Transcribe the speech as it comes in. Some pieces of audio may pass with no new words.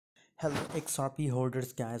Hello XRP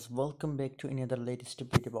holders guys, welcome back to another latest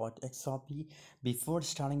update about XRP. Before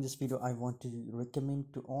starting this video, I want to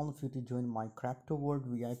recommend to all of you to join my Crypto World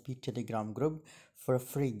VIP Telegram group for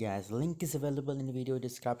free guys. Link is available in the video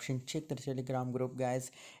description. Check the Telegram group guys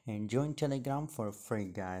and join Telegram for free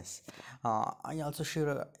guys. I also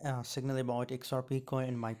share a signal about XRP coin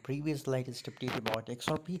in my previous latest update about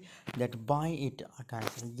XRP that buy it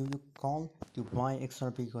guys. You call to buy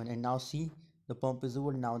XRP coin and now see the pump is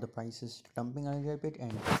over. Now the price is dumping a little bit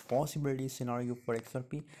and possibility scenario for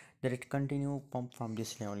XRP that it continue pump from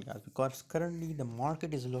this level guys, because currently the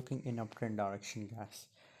market is looking in uptrend direction guys.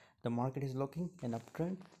 The market is looking in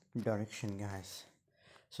uptrend direction guys.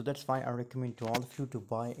 So that's why I recommend to all of you to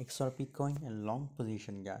buy XRP coin in long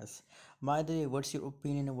position guys. By the way, what's your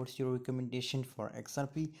opinion and what's your recommendation for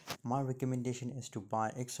XRP? My recommendation is to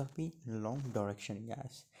buy XRP in long direction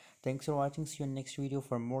guys. Thanks for watching. See you in next video.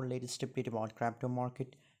 For more latest update about crypto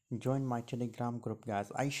market, join my Telegram group guys.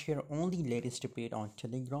 I share only latest update on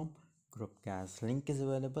Telegram group guys. Link is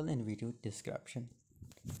available in video description.